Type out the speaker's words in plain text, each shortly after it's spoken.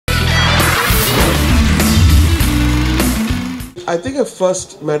I think I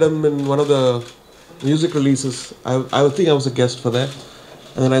first met him in one of the music releases. I think I was a guest for that.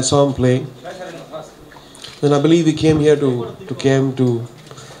 And then I saw him playing. Then I believe he came here to KM to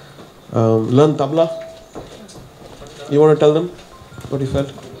learn tabla. You want to tell them what you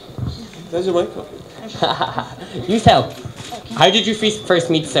felt? There's your mic. You tell. How did you first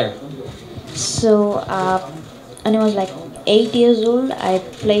meet Sir? So, when I was like 8 years old, I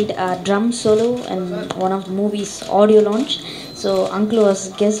played a drum solo in one of the movies' audio launch. So, uncle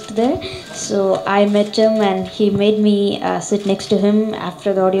was guest there. So, I met him and he made me sit next to him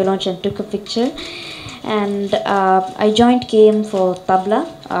after the audio launch and took a picture. And I joined KM for tabla,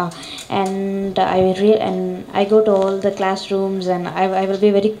 and I go to all the classrooms, and I will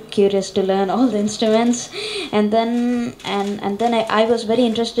be very curious to learn all the instruments. And then I was very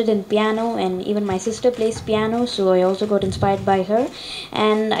interested in piano, and even my sister plays piano, so I also got inspired by her,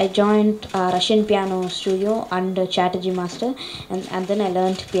 and I joined Russian piano studio under Chatterjee master, and then I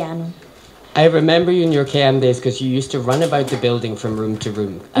learned piano. I remember you in your KM days because you used to run about the building from room to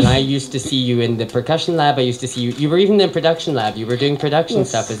room. And I used to see you in the percussion lab. I used to see you. You were even in production lab. You were doing production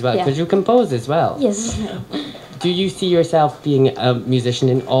stuff as well. Because you compose as well. Yes. Do you see yourself being a musician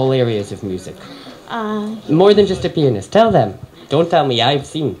in all areas of music? More than just a pianist. Tell them. Don't tell me. I've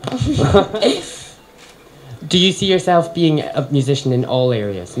seen. Do you see yourself being a musician in all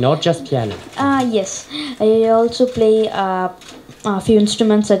areas, not just piano? Yes. I also play a few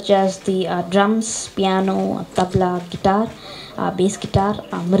instruments such as the drums, piano, tabla, guitar, bass guitar,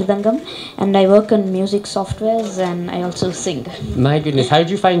 mridangam, and I work on music softwares, and I also sing. My goodness, how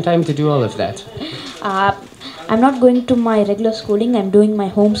do you find time to do all of that? I'm not going to my regular schooling. I'm doing my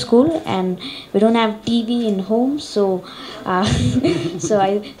home school, and we don't have TV in home, so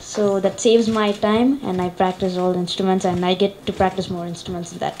so that saves my time, and I practice all the instruments, and I get to practice more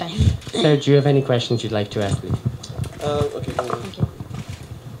instruments at that time. Sir, do you have any questions you'd like to ask me? Okay. Thank you.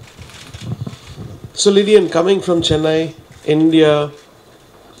 So Lydian, coming from Chennai, India,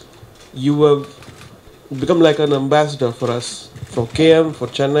 you have become like an ambassador for us, for KM, for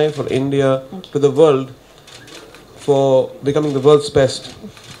Chennai, for India, to the world, for becoming the world's best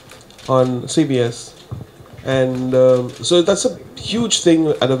on CBS. And so that's a huge thing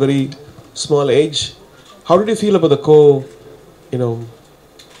at a very small age. How did you feel about the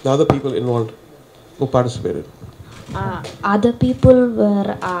other people involved who participated? Other people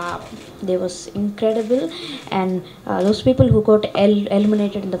were they was incredible, and those people who got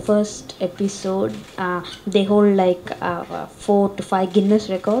eliminated in the first episode, they hold like 4 to 5 Guinness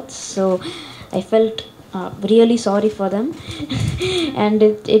records, so I felt really sorry for them. And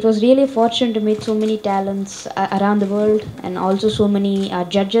it was really a fortune to meet so many talents around the world, and also so many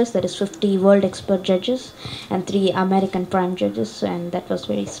judges. That is 50 world expert judges and 3 American prime judges, and that was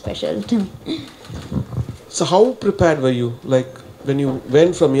very special too. So how prepared were you? Like when you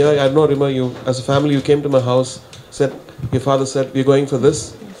went from here, I don't remember you as a family, you came to my house, said, your father said, we're going for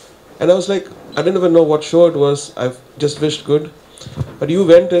this. Yes. And I was like, I didn't even know what show it was. I just wished good. But you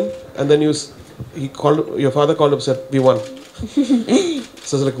went in, and then your father called up and said, we won.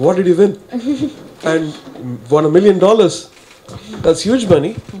 So I was like, what did you win? And won $1 million. That's huge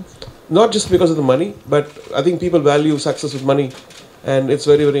money. Not just because of the money, but I think people value success with money. And it's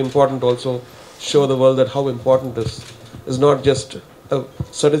very, very important also. Show the world that how important this is not just a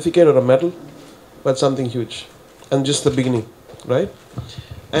certificate or a medal, but something huge, and just the beginning, right?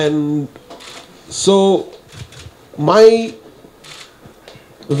 And so my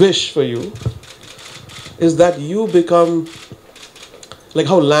wish for you is that you become like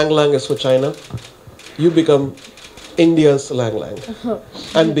how Lang Lang is for China, you become India's Lang Lang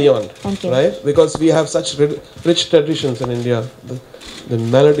and beyond, right? Because we have such rich traditions in India, the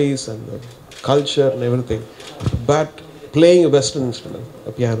melodies and the culture and everything, but playing a Western instrument,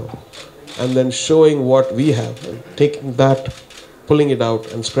 a piano, and then showing what we have, and taking that, pulling it out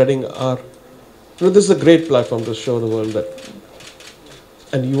and spreading our, this is a great platform to show the world that,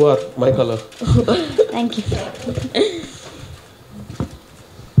 and you are my color. Thank you.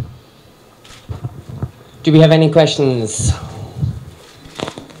 Do we have any questions?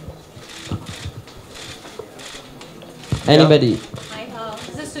 Anybody? Hi,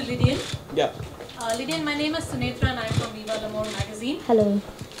 is this to Lydian? Yeah. Lydian, my name is Sunetra and I'm from Viva L'Amour magazine. Hello.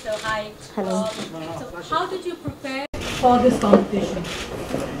 So, hi. Hello. So, how did you prepare for this competition?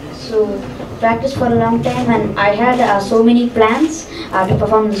 So, practiced for a long time, and I had so many plans to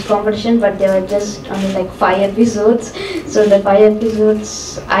perform in this competition, but there were just only like 5 episodes. So the 5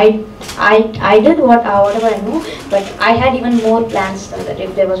 episodes, I did whatever I know, but I had even more plans than that.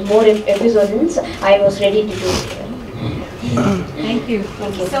 If there was more episodes, I was ready to do it. Thank you.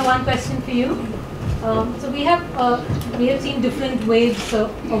 Thank you. So one question for you. So we have seen different waves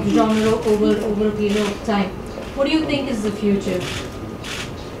of genre over a period of time. What do you think is the future?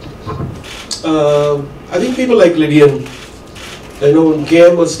 I think people like Lydian, when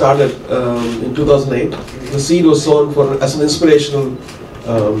KM was started in 2008, the seed was sown as an inspirational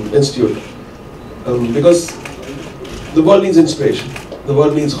institute. Because the world needs inspiration, the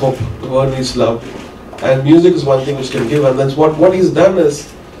world needs hope, the world needs love, and music is one thing which can give. And that's what he's done is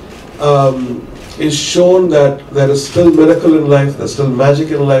shown that there is still miracle in life, there's still magic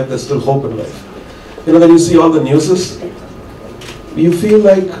in life, there's still hope in life. When you see all the newses, you feel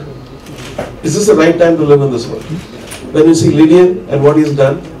like, is this the right time to live in this world? When you see Lydian and what he's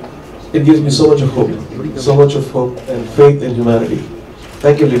done, it gives me so much of hope and faith in humanity.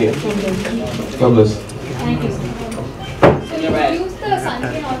 Thank you, Lydian. God bless. Thank you. So you use the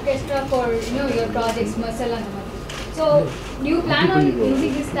Sunken Orchestra for your projects, Marcel and Amal. So do you plan on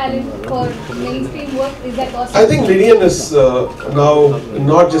using this talent for mainstream work? Is that possible? I think Lydian is now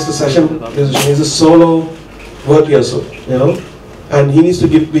not just a session musician; he's a solo virtuoso, and he needs to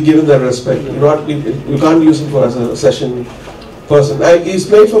be given that respect. You can't use him as a session person. He's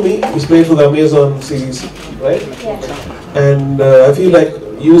played for me. He's played for the Amazon series, right? Yeah. And I feel like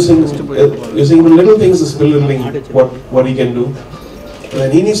using even little things is belittling what he can do.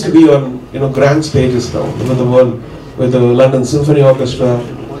 And he needs to be on grand stages now with the world, with the London Symphony Orchestra,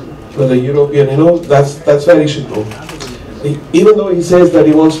 with the European. That's where he should go. Even though he says that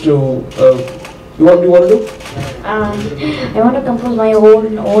he wants to, what do you want to do? I want to compose my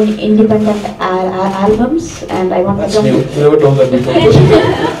own independent albums, and I want That's to new. You never told that before.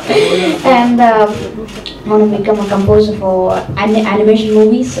 and I want to become a composer for animation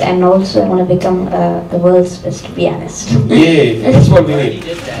movies, and also I want to become the world's best pianist. Yay! That's what we need.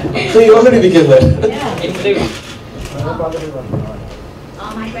 So you already became that.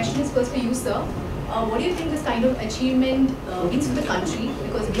 My question is first for you, sir. What do you think this kind of achievement means for the country?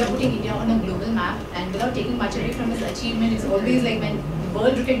 Because we are putting India on a global map, and without taking much away from his achievement, it's always like when the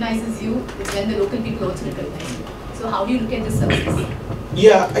world recognizes you, it's when the local people also recognize you. So how do you look at this success?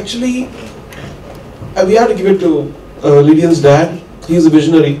 Yeah, actually, we have to give it to Lydian's dad. He's a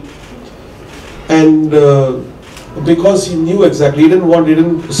visionary, and because he knew exactly, he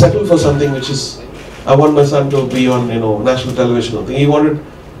didn't settle for something which is, I want my son to be on national television or thing. He wanted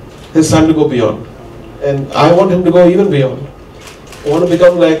his son to go beyond, and I want him to go even beyond. I want to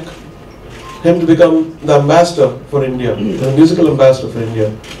become like him, to become the ambassador for India, the musical ambassador for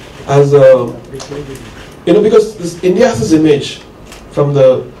India, as a, because India has this image from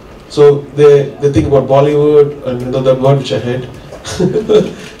so they think about Bollywood and that word which I hate,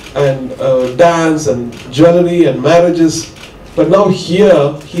 and dance and jewelry and marriages, but now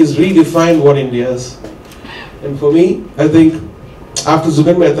here he's redefined what India is. And for me, I think after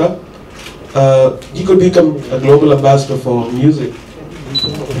Zubin Mehta, he could become a global ambassador for music.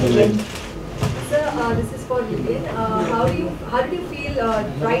 Sir, this is for Lydian. How did you feel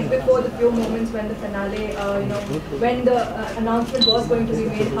right before the few moments when the finale, when the announcement was going to be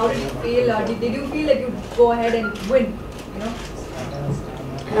made? How did you feel? Did you feel like you'd go ahead and win?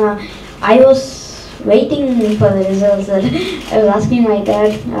 I was waiting for the results. I was asking my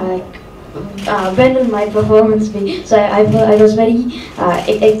dad, when will my performance be? So I was very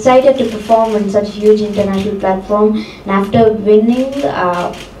excited to perform on such a huge international platform. And after winning,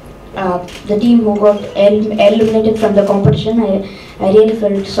 the team who got eliminated from the competition, I really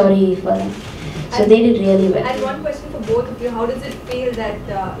felt sorry for them. So they did really well. And one question for both of you: how does it feel that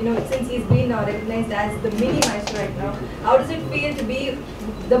since he's been recognized as the mini maestro right now, how does it feel to be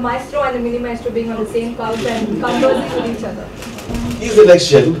the maestro and the mini maestro being on the same couch and conversing with each other? He's the next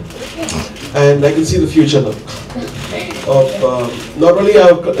gen, and I can see the future now. Of not only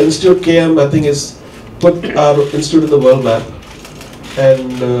our institute KM, I think is put our institute in the world map,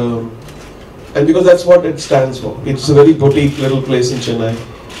 and because that's what it stands for. It's a very boutique little place in Chennai,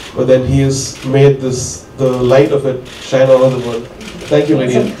 but then he has made the light of it shine all over the world. Thank you,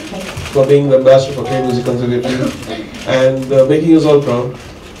 Lydian, for being the ambassador for K Music Conservatory and making us all proud.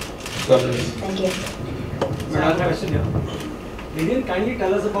 God bless. Thank you. Another question here. Lydian, kindly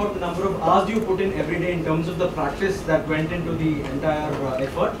tell us about the number of hours you put in every day in terms of the practice that went into the entire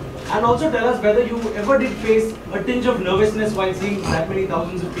effort, and also tell us whether you ever did face a tinge of nervousness while seeing that many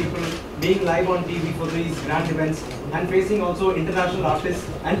thousands of people being live on TV for these grand events and facing also international artists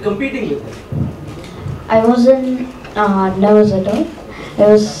and competing with them. I wasn't nervous at all. I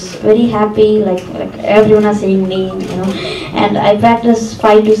was very happy, like everyone was saying me, and I practiced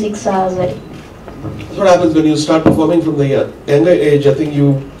 5 to 6 hours a day. That's what happens when you start performing from the younger age. I think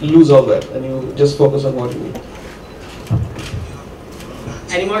you lose all that and you just focus on what you need.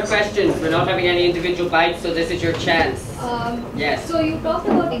 Any more questions? We're not having any individual bites, so this is your chance. Yes. So you talked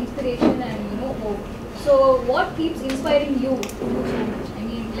about inspiration and hope. So what keeps inspiring you to do so much? I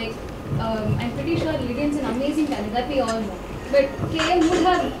mean, like I'm pretty sure Lydian's an amazing talent that we all know. But KM would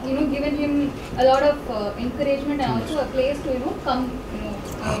have given him a lot of encouragement and also a place to come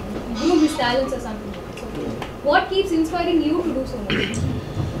groom his talents or something. So what keeps inspiring you to do so much?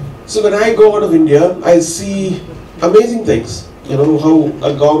 So when I go out of India, I see amazing things. How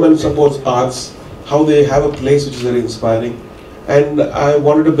a government supports arts, how they have a place which is very inspiring. And I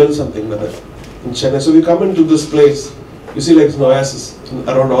wanted to build something with it in Chennai. So we come into this place, you see like it's an oasis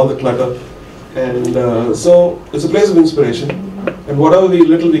around all the clutter. And so it's a place of inspiration. And whatever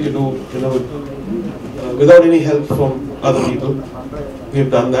little we can do, without any help from other people, we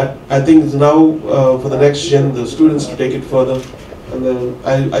have done that. I think it's now for the next gen, the students to take it further. And then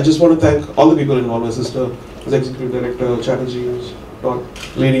I just want to thank all the people involved, my sister, as Executive Director, Chatterjee,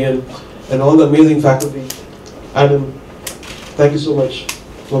 Lydian, and all the amazing faculty. Adam, thank you so much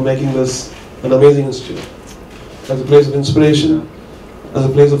for making this an amazing institute. As a place of inspiration, as a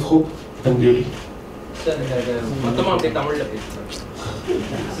place of hope and beauty.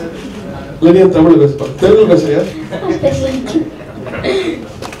 Lydian, Tamil பேசுப்பா. Telugu பேசுறியா?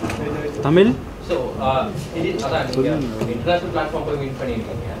 Tamil? So, international platform போய் win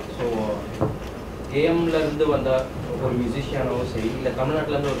பண்ணிருக்கீங்க. So, KMல இருந்து வந்த ஒரு மியூசிஷியனோ சரி இல்ல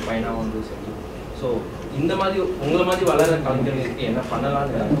தமிழ்நாட்டுல இருந்து ஒரு பையனா வந்து சரி. So, இந்த மாதிரி உங்கள மாதிரி வளர கலைஞர்களுக்கு என்ன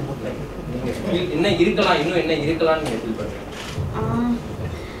பண்ணலாம்னு நீங்க என்ன இருக்கலாம் இன்னும் என்ன இருக்கலாம்னு நீங்க ஃபீல் பண்றீங்க?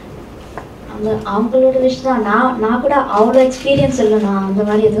 அவங்களோட விஷயம் தான். நான் கூட அவ்வளோ எக்ஸ்பீரியன்ஸ் இல்லை, நான் அந்த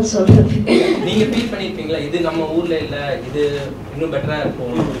மாதிரி எதுவும் சொல்றது. நீங்க ஃபீல் பண்ணிருப்பீங்களா இது நம்ம ஊர்ல இல்ல இது இன்னும் பெட்டரா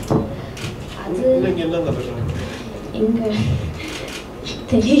இருக்கும்? அது இங்க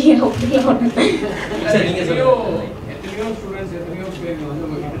தெரியல அப்படிலாம் சரி நீங்க சொல்லுங்க. எத்தனையோ ஸ்டூடண்ட்ஸ் எத்தனையோ பேர் வந்து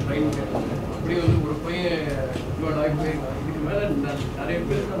உங்ககிட்ட ட்ரைன் பண்ணுறாங்க. அப்படி வந்து ஒரு பையன் இவ்வளோ டாக் போயிருக்காங்க. இதுக்கு மேலே நிறைய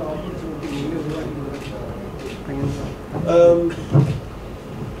பேருக்கு அந்த ஆப்பர்ச்சுனிட்டி நீங்களே உருவாக்கி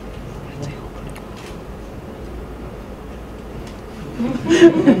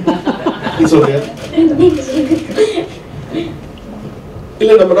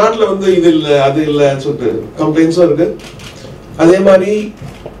இல்ல நம்ம நாட்டுல வந்து இது இல்ல அது இல்லன்னு சொல்லிட்டு கம்ப்ளைண்ட்ஸும் இருக்கு. அதே மாதிரி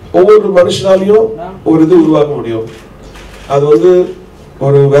ஒவ்வொரு மனுஷனாலையும் ஒரு இது உருவாக்க முடியும். அது வந்து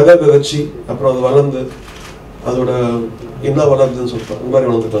ஒரு விதை விதைச்சி அப்புறம் அது வளர்ந்து அதோட என்ன வளருதுன்னு சொல்லிட்டோம் இந்த மாதிரி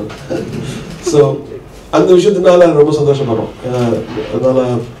வளர்ந்துட்டாங்க. ஸோ அந்த விஷயத்தினால ரொம்ப சந்தோஷப்படுறோம். அதனால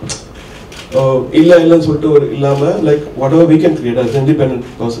இல்லைன்னு சொல்லிட்டு ஒரு இல்லாமல் like what ever we can create as independent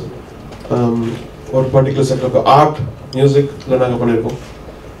person. ஒரு பர்டிகுலர் செக்டர் ஆர்ட் மியூசிக்கில் நாங்கள் பண்ணியிருக்கோம்,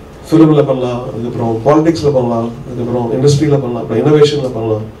 ஃபிலிமில் பண்ணலாம், அதுக்கப்புறம் பாலிடிக்ஸில் பண்ணலாம், அதுக்கப்புறம் இண்டஸ்ட்ரியில் பண்ணலாம், அப்புறம் இனோவேஷனில்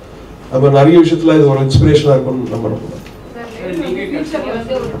பண்ணலாம். நம்ம நிறைய விஷயத்தில் இது ஒரு இன்ஸ்பிரேஷனாக இருக்கும்னு நம்புறோம்.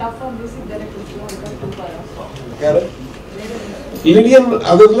 லிடியன்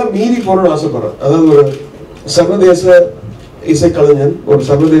அதெல்லாம் மீறி போகணும்னு ஆசைப்படுறேன். அதாவது ஒரு சர்வதேச இசைக்கலைஞன், ஒரு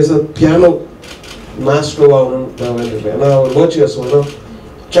சர்வதேச பியானோ மாஸ்ட்ரோ ஆகணும்னு நான் வேண்டியிருக்கேன். ஏன்னா ஒரு வர்ச்சுவஸ் சொல்லணும்.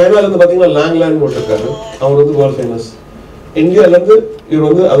 சைனாலேருந்து பார்த்தீங்கன்னா லாங்லேண்ட் போட்டிருக்காரு, அவர் வந்து வேர்ல்ட் ஃபேமஸ். இந்தியாவிலேருந்து இவர்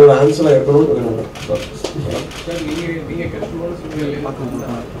வந்து அதோட ஆன்சராக இருக்கணும்னு வேணும்.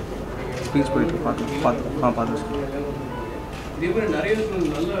 இதே மாதிரி நிறைய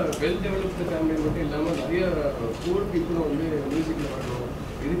நல்ல வெல் டெவலப்டு ஃபேமிலி மட்டும் இல்லாமல் நிறைய புவர் பீப்புளும் வந்து மியூசிக்கில் வரணும்,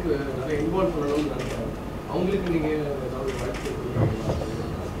 இதுக்கு நிறைய இன்வால்வ் பண்ணணும்னு நினைக்கிறேன். அவங்களுக்கு நீங்கள் ஏதாவது வாய்ப்பு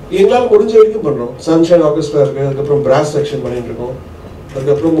எங்களால் முடிஞ்ச வரைக்கும் பண்ணுறோம். சன்ஷைன் ஆர்கெஸ்ட்ரா இருக்குது, அதுக்கப்புறம் பிராஸ் செக்ஷன் பண்ணிட்டு இருக்கோம்,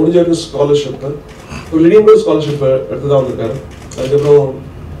 அதுக்கப்புறம் முடிஞ்ச வரைக்கும் ஸ்காலர்ஷிப்பு ஒரு லிடியன் ஸ்காலர்ஷிப் எடுத்து தான் வந்திருக்காரு. அதுக்கப்புறம்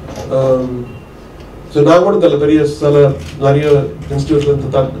ஸோ நான் கூட தெரியல பெரிய சில நிறைய இன்ஸ்டியூட்லேருந்து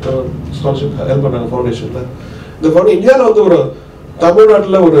ஸ்காலர்ஷிப் ஹெல்ப் பண்ணாங்க ஃபவுண்டேஷனில். இந்த ஃபவுண்டேஷன் இந்தியாவில் வந்து ஒரு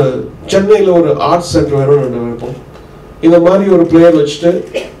தமிழ்நாட்டில் ஒரு சென்னையில் ஒரு ஆர்ட்ஸ் சென்டர் வேணும்னு நினைப்போம். இந்த மாதிரி ஒரு பிளேயர் வச்சுட்டு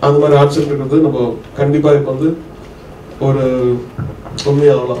அந்த மாதிரி ஆர்ட்ஸ் சென்டர் இருக்கிறது நம்ம கண்டிப்பாக இப்போ வந்து ஒரு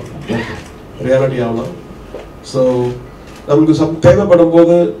உண்மையாகலாம், ரியாலிட்டி ஆகலாம். ஸோ நமக்கு தேவைப்படும்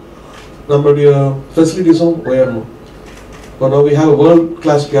போது நம்மளுடைய ஃபெசிலிட்டிஸும் உயரணும். இப்போ now we have a world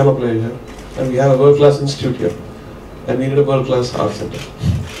class piano player here and we have a world class institute here and we need a world class art center.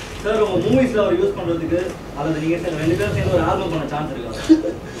 Sir, உங்க மூவிஸ்ல அவர் யூஸ் பண்றதுக்கு அல்லது நீங்க ரெண்டு பேரும் சேர்ந்து ஒரு ஆல்பம் பண்ண சான்ஸ் இருக்கா?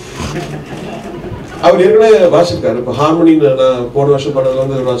 அவர் ஏற்கனவே வாசிச்சிருக்காரு. இப்போ ஹார்மோனி நான் போன வருஷம் பண்ணதுல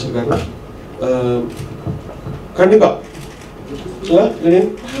வந்து வாசிச்சிருக்காரு. கண்டிப்பா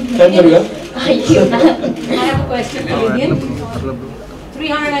டைம் இருக்கா? I have a question for Lydian.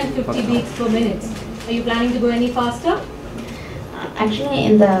 350 beats per minute. Are you planning to go any faster? Actually,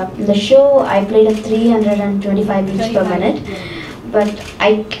 in the show, I played at 325 beats per minute, but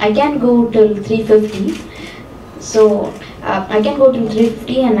I can go till 350. So I can go to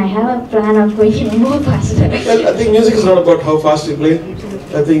 350 and I have a plan of going even more faster. Well, I think music is not about how fast you play.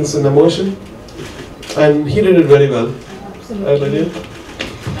 I think it's an emotion. And he did it very well. Right, Lydian?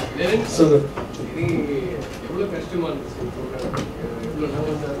 So good.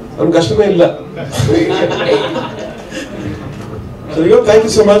 I'm customer illa. So you go, thank you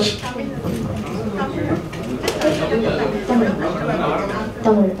so much.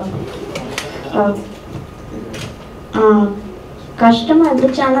 கஷ்டமாக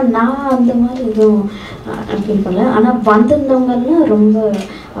இருந்துச்சு. ஆனால் நான் அந்த மாதிரி எதுவும் feel பண்ணல. ஆனால் வந்திருந்தவங்கெல்லாம் ரொம்ப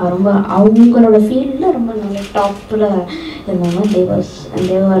ரொம்ப அவங்களோட ஃபீல்டில் ரொம்ப நல்ல டாப்பில் இருந்தாங்க.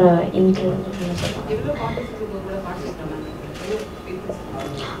 தேவர் இன்க்ரெடிபிள்.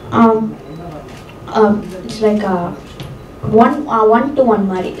 இட்ஸ் லைக் 1-to-1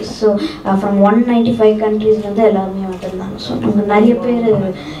 மாதிரி. ஸோ ஃப்ரம் 195 கண்ட்ரீஸ்லேருந்து எல்லாருமே வந்திருந்தாங்க. ஸோ அங்கே நிறைய பேர்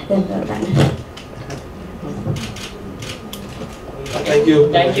இருந்தாங்க. Thank you.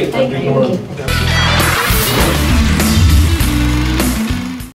 Thank you. Thank you.